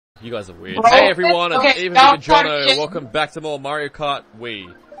You guys are weird. Bro, Hey everyone, it's okay, Even stop and Jono. talking. Welcome back to more Mario Kart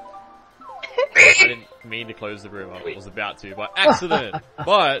Wii. I didn't mean to close the room. I was about to, by accident.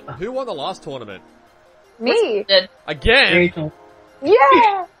 But, who won the last tournament? Me. Again? Rachel.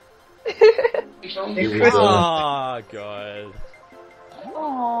 Yeah. Oh, God.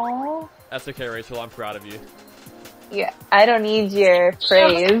 Aww. That's okay, Rachel. I'm proud of you. Yeah, I don't need your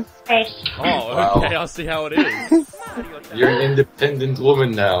praise. Oh, okay. I'll see how it is. You're an independent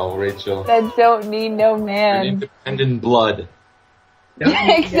woman now, Rachel. That don't need no You're an man. independent blood.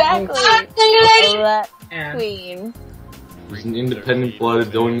 Exactly. Let Yeah. queen. You're an independent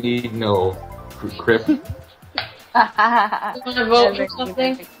blood, don't need no crip. You wanna vote for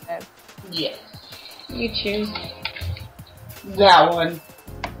something? Yes. You choose. That one.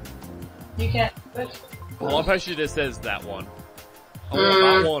 You can't. Well, I bet she just says that one. I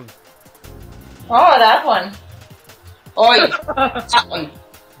want that one. Oh, that one. Oh, yeah. That one.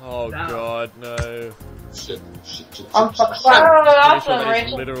 Oh, No. God, no. Shit. Oh, Pretty that's sure one, that is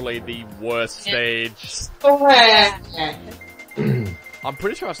Rachel. literally the worst stage. I'm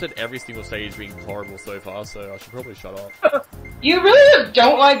pretty sure I've said every single stage being horrible so far, so I should probably shut up. You really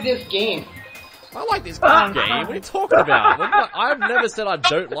don't like this game. I like this game. What are you talking about? I've never said I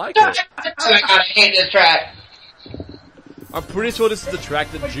don't like it. I hate this track. I'm pretty sure this is the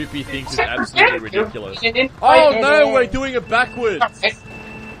track that Joopy thinks is absolutely ridiculous. Oh no, we're doing it backwards!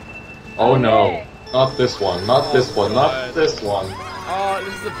 Oh no. Not this one, not this one, not this one. Oh,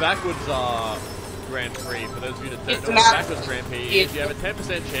 this is the backwards Grand Prix. For those of you that don't It's know, not- backwards Grand Prix is you have a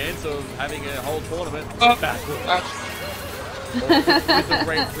 10% chance of having a whole tournament backwards. With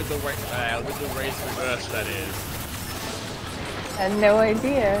the race reverse, that is. I had no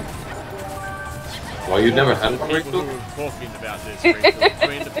idea. Well, you never had The one, people Rachel? who are talking about this, Rachel. I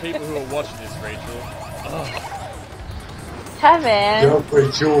mean, the people who are watching this, Rachel. Kevin.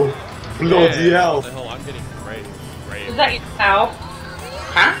 Rachel. Bloody hell. What the hell? I'm getting brave. Is that your pal?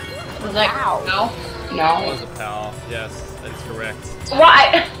 Huh? Is that Ow. That No. was a pal. Yes, that is correct.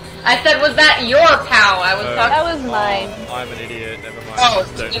 Why? I said, was that your pal? I was Oh. talking. That was mine. I'm an idiot. Never mind. Oh,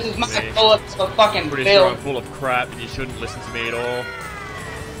 Don't this is listen to my me. bullets for fucking Pretty sure I'm Bill. full of crap, and you shouldn't listen to me at all.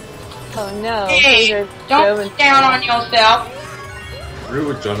 Oh no. Hey, Those are don't so look down on yourself.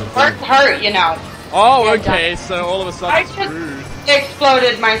 Rude, Jonathan. Hurt, you know. Oh, Yeah, okay. So all of a sudden, I it's just- rude.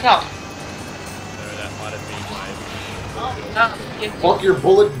 Exploded myself. No, that might have been my Fuck your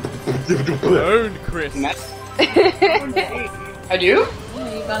bullet. own Chris. I do?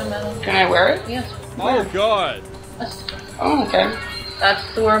 Yeah, you got a medal. Can I wear it? Yes. Oh God. Oh, okay. That's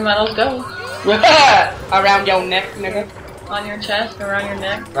where medals go. Around your neck, nigga. On your chest, around your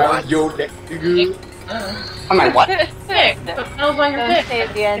neck. Round your neck, nigga. On my what? Hey, put medals on your Don't dick. say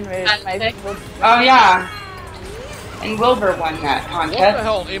the N-word. My people. Oh, yeah. And Wilbur won that What the contest.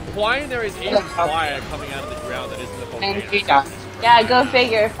 hell? Implying there is even fire coming out of the ground that isn't the And volcano. he died. Yeah, go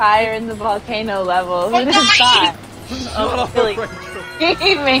figure. Fire in the volcano level. Who just thought? Oh, Billy. Rachel.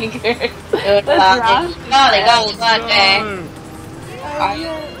 Game maker. What's wrong? Golly, golly, Sunday.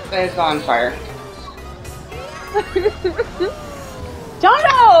 No. It's on fire.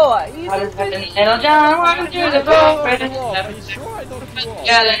 Jono! You I just was having Little John, welcome to the boat. Are you sure I thought it was?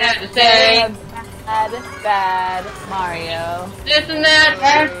 Yeah, they had to You're say a bad Mario. this and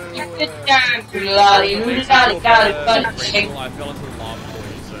that. Sit down, lolly, lolly, golly, golly, Rachel, I fell into the lava for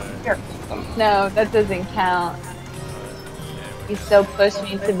you, so. No, that doesn't count. You still pushed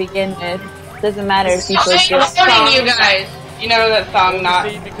me to begin with. Doesn't matter if you push your I'm you guys. You know that song, not.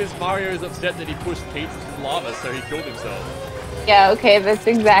 See, because Mario is upset that he pushed Peach into the lava, so he killed himself. Yeah, okay, that's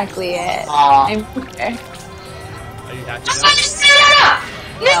exactly it. Aw. I'm here. Are you happy now?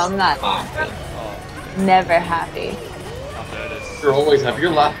 No, I'm not happy. Oh, Never happy. I've noticed. You're always happy. You're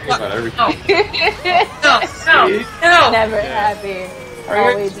laughing about everything. No. Never Yeah. happy. Are you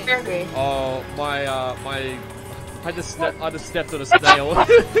Always angry. Oh, I just stepped on a snail.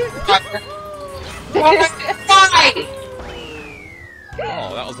 Why?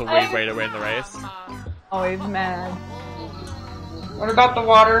 Oh, that was a weird way to win the race. Always mad. What about the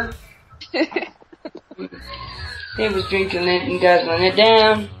water? He was drinking it and guzzling it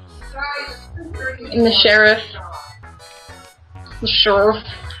down. And the sheriff. The sheriff.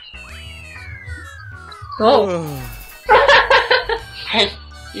 Oh.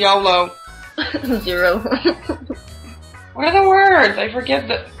 YOLO. 0. What are the words? I forget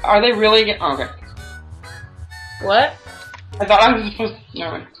the. Are they really? Oh, okay. What? I thought I was supposed to.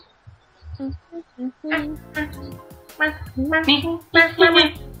 No.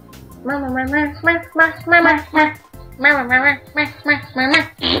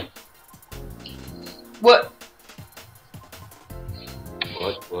 What?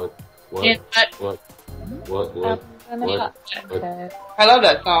 Yeah, What? I love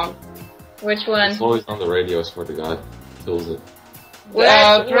that song. which one? It's always on the radio, I swear to God. Kills it. Which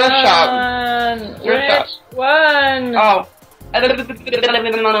Thrift shop. one? Thrift shop. Which one? Oh.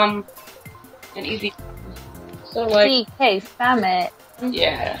 An easy. So like, DK, spam it.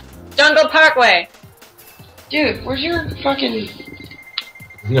 Yeah. Jungle Parkway. Dude, where's your fucking...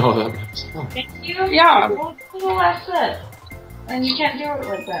 No, that map's not. Yeah. Well, this is the last set. And you can't do it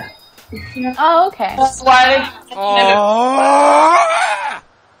like that. Oh, okay. That's why Oh!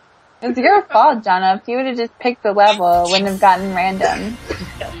 It's your fault, Jonna. If you would have just picked the level, it wouldn't have gotten random. I hate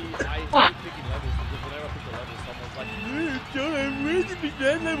picking levels because whenever I pick the level, someone's like, John, where did you pick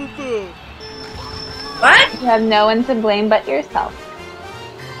that level for? What? You have no one to blame but yourself.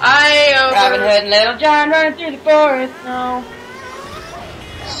 Robin Hood and Little John running through the forest. No.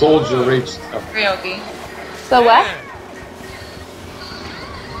 Soldier reached up. Karaoke. So what?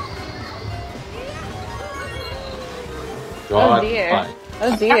 God, Oh dear. fine.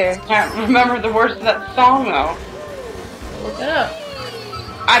 Oh dear. I can't remember the words of that song though. Look it up.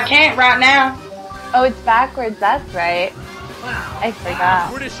 I can't right now. Oh, it's backwards. That's right. Wow. I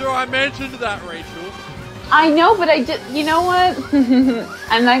forgot. Pretty sure I mentioned that, Rachel. I know, but I just, you know what?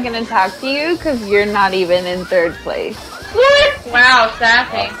 I'm not gonna talk to you because you're not even in third place. What? Wow,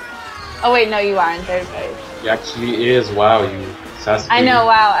 sassy. Oh wait, no, you are in third place. He actually is. Wow, you sassy. I know,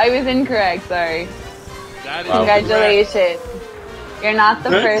 wow, I was incorrect, sorry. That is Wow. Congratulations. You're not the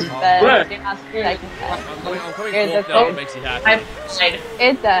That's first correct. best, you're not the second best. I'm coming You're fourth the now, it fifth. makes you happy. I've tried.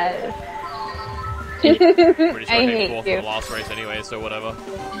 It does. Pretty sure I I came hate fourth for you. the last race anyway, so whatever.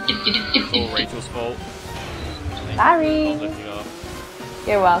 It's all Rachel's fault. Sorry. I'm lifting up.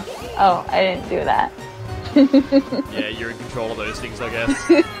 You're welcome. Oh, I didn't do that. Yeah, you're in control of those things, I guess.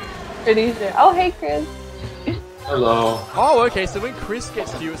 Pretty sure. Oh, hey, Chris. Hello. Oh, okay, so when Chris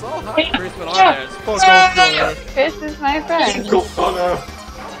gets to you, it's, oh, hi, Chris, when I'm there, it's fuck off, Joe. Chris is my friend. Go, Connor.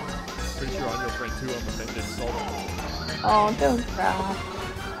 Pretty sure I'm your friend too, I'm offended, so... Oh, don't cry.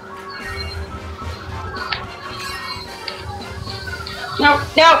 No.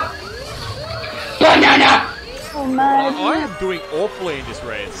 Banana. Oh, I my. am doing awfully in this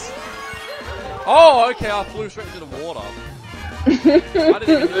race. Oh, okay, I flew straight into the water. I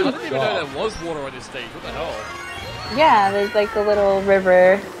didn't even know there was water on this stage, what the hell? Yeah, there's like a little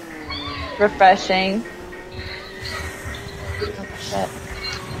river. Refreshing. Oh, shit. I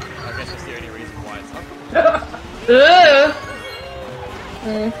guess that's the only reason why it's up. God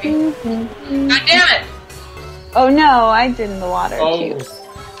damn it! Oh no, I did in the water Oh. too.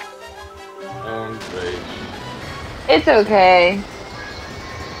 Great. It's okay.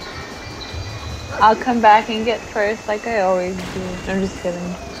 I'll come back and get first like I always do. I'm just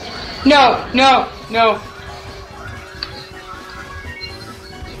kidding. No.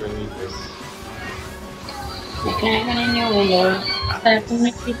 Sure need this.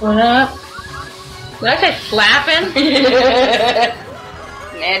 Slapping people up. Did I say slapping?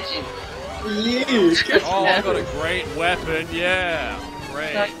 Snatching. Oh, I've got a great weapon, yeah.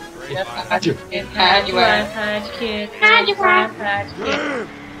 Great. Hide you at. Hide your wife.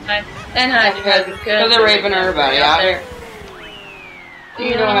 And hide your husband. Because they're raping everybody out there.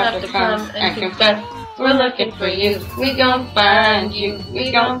 You don't have to come and confess. We're looking for you. We gon' find you.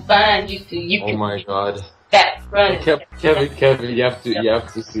 We gon' find you so you Oh can my God. stop running. Kevin, you have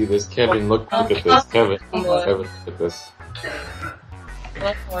to see this. Kevin, look at this. Kevin, look at this.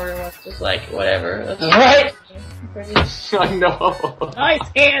 That corner was just like, whatever. That's Right? I know. Nice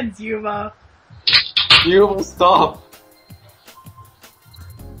hands, Yuma. You will stop.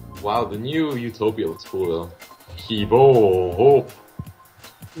 Wow, the new Utopia looks cool though. Kibo hope.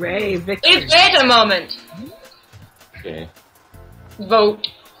 Ray, victory. It's beta moment! Okay. Vote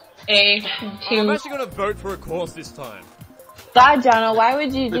A I'm to actually gonna vote for a course this time. God, Jono, why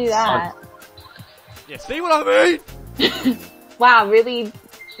would you do It's that? Yeah, see what I mean? Wow, really?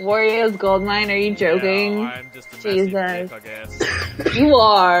 Wario's Goldmine? Are you joking? Yeah, I'm just a massive Jesus. dick, I guess. You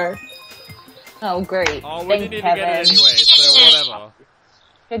are. Oh, great. Oh, we Thanks, didn't even Kevin. get it anyway, so whatever.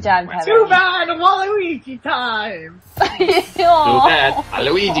 Good job, Kevin. Too bad, Waluigi time. Do Aw. that.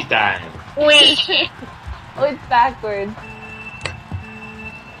 Luigi time. wait. Oh, it's backwards.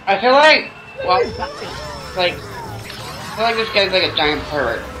 I feel like, well, I feel like this guy's like a giant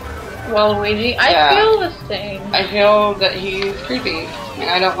pervert. Waluigi, I Yeah. feel the same. I feel that he's creepy, and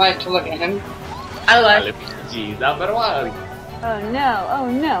I don't like to look at him. I like. Luigi number one. Oh no, oh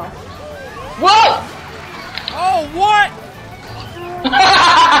no. Whoa! Oh, what?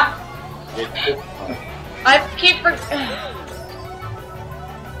 I keep.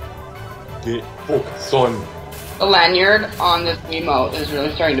 Get hooked, son. The lanyard on this Wiimote is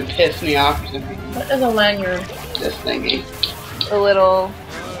really starting to piss me off. What is a lanyard? This thingy. The little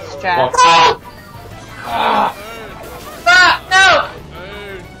strap. No!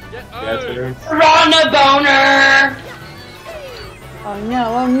 Run a boner! Oh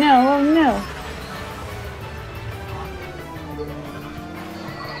no, oh no, oh no.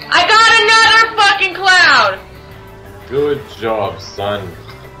 I got another fucking cloud! Good job, son.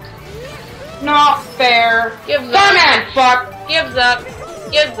 Not fair. Gives up. Man, fuck! Gives up.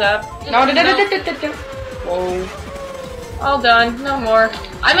 Gives up. No, Whoa. All done. No more.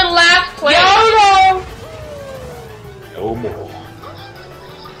 I'm in last place. YOLO! No more.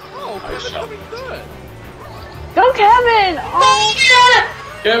 Oh, Kevin, how do we do it? Go, Kevin! Oh,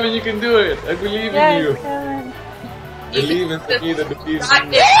 Kevin, you can do it. I believe yes, in you. Kevin. Believe in me that believes I in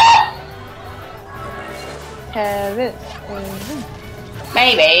did you. it. Kevin.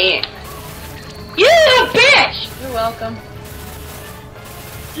 Baby. You little bitch! You're welcome.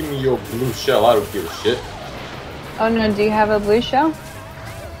 Give me your blue shell. I don't give a shit. Oh no, do you have a blue shell?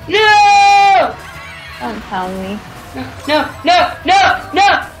 No! Don't tell me. No, no, no, no!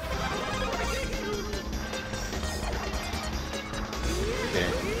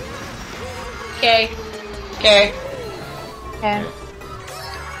 Okay. Okay. Okay. Okay.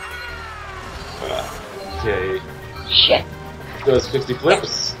 Okay. Shit. Does 50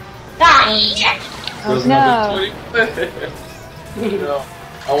 flips. Ah, shit! Does no. another 20 flips. No.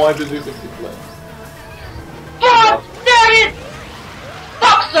 I wanted to do 50 flips. Fuck, damn it!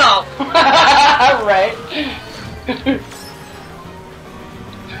 Fuck so! Right.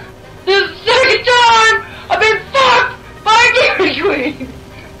 This is the second time I've been fucked by a Dairy Queen!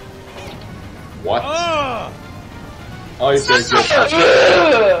 What? Ah! Oh, you said good.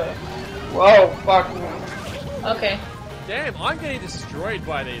 Ugh. Whoa, fuck me. Okay. Damn, I'm getting destroyed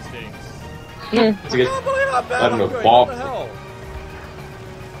by these things. To I get, can't believe how bad I don't I'm know, doing. Bob. What the hell?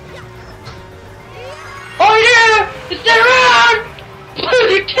 Oh yeah! It's that around!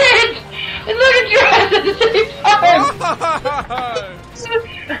 Look at kids! And look at your ass at the same time!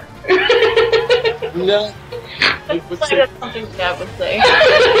 no. It was That's something Dad would say.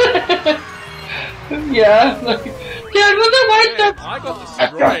 Yeah, like, Dad, was it white Damn, stuff? I got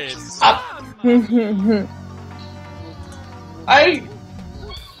destroyed.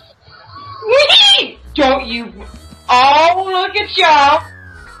 Wee! Don't you... Oh, look at y'all!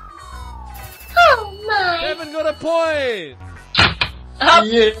 Oh my. Kevin got a point!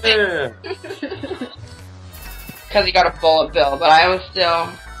 Yeah. Because he got a bullet bill, but I was still...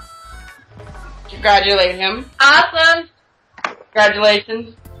 Congratulate him. Awesome.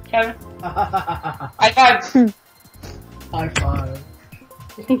 Congratulations, Kevin. High five. High five.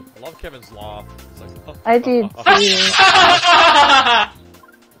 I love Kevin's laugh. It's like, I do too.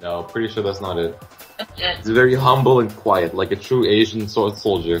 No, pretty sure that's not it. That's it. He's very humble and quiet, like a true Asian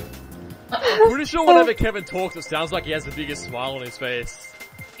soldier. I'm pretty sure whenever Kevin talks, it sounds like he has the biggest smile on his face.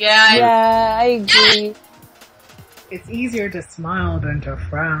 Yeah. Yeah, I agree. It's easier to smile than to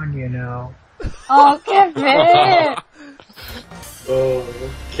frown, you know. Oh, Kevin! Oh,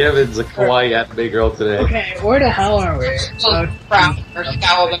 Kevin's a kawaii anime girl today. Okay, where the hell are we? So frown or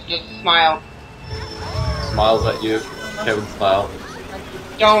scowl than just smile. Smiles at you. Kevin smile.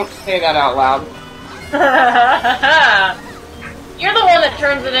 Don't say that out loud. You're the one that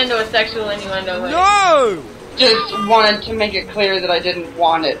turns it into a sexual innuendo. No! Just wanted to make it clear that I didn't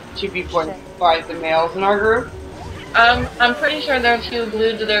want it to be pointed by the males in our group. I'm pretty sure they're too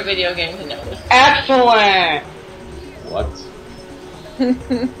glued to their video game to notice. Excellent! What?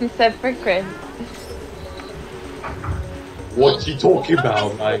 Except for Chris. What's he talking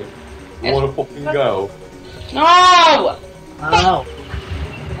about, mate? You wanna fucking go? No! Oh,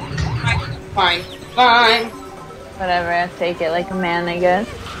 Fine. Fine. Whatever, I'll take it like a man, I guess.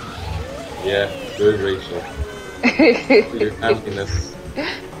 Yeah, good Rachel. For your happiness.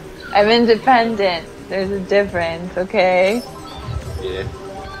 I'm independent. There's a difference, okay? Yeah.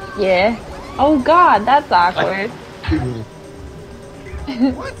 Yeah. Oh god, that's awkward.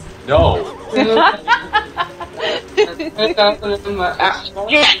 No.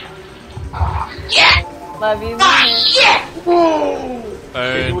 Yeah! Love you, Ah, man. shit!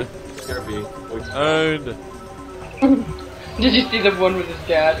 Owned. Kirby. Owned. Did you see the one with his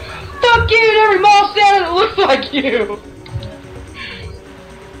dad? Fuck you and every mall Santa that looks like you!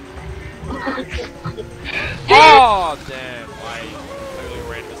 Oh, damn. I totally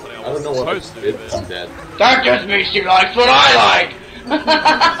ran into something I I don't was know what supposed to do. it's dead. That just means she likes what I like!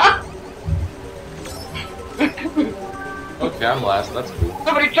 Okay, I'm last. That's cool.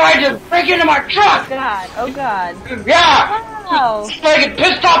 Somebody tried to break into my truck! God, oh god. Yeah! Wow. Fucking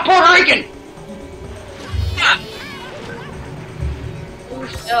pissed off Puerto Rican!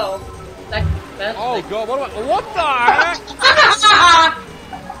 No. That's best. Oh god, what the heck?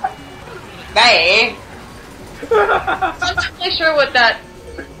 Hey. I'm not really sure what that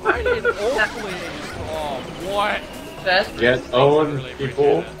I did awfully. Oh, what? best. Yes, Owen,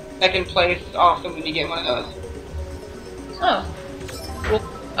 people. Second place is awesome when you get one of those. Oh. Well,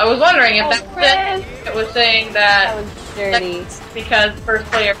 I was wondering if Oh, that Chris. it was saying That that was dirty. because first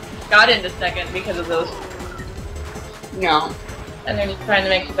player got into second because of those, No. and they're just trying to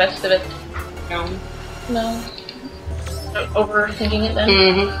make the best of it. No. No. Overthinking it then.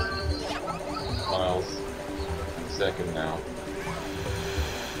 Mm-hmm. Miles. Second now.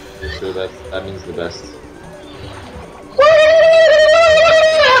 So that means the best.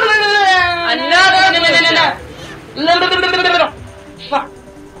 Another Fuck.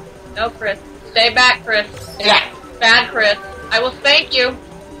 No, Chris. Stay back, Chris. Yeah. Bad, Chris. I will spank you.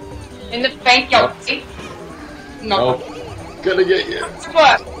 In the Thank you. No. Oh, gonna get you.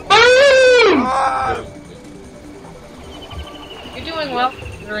 What? Boom! You're doing well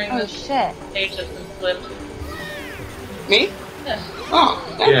during Oh this shit. stage that's been flipped. Me? Yes.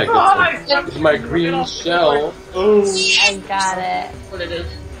 Oh. Yeah, get my green shell. Oh. I got it. What it is.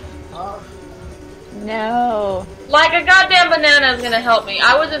 No. Like a goddamn banana is gonna help me.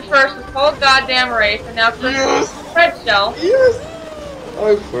 I was in first this whole goddamn race, and now Chris Yes. red shell. Yes.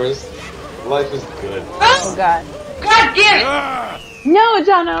 I'm first. Life is good. Oh god. God damn it! Yes! No,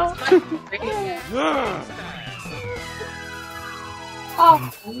 Jono. Yes!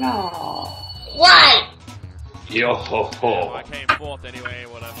 Oh no. Why? Yo ho Oh, ho. I came fourth anyway,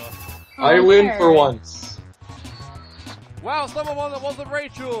 whatever. I win for once. Wow, someone won that wasn't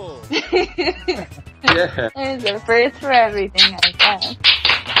Rachel! Yeah. There's a first for everything, I guess.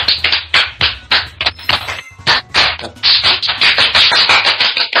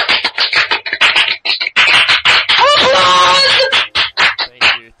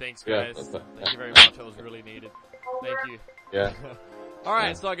 Thanks Yeah, guys. that's Thank you very much, that was really needed. Thank you. Yeah.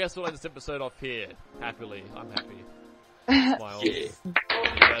 Alright, so I guess we'll end this episode off here. Happily. I'm happy. Smiles. Yeah. See you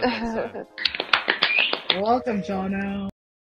guys next time. Welcome, Jono.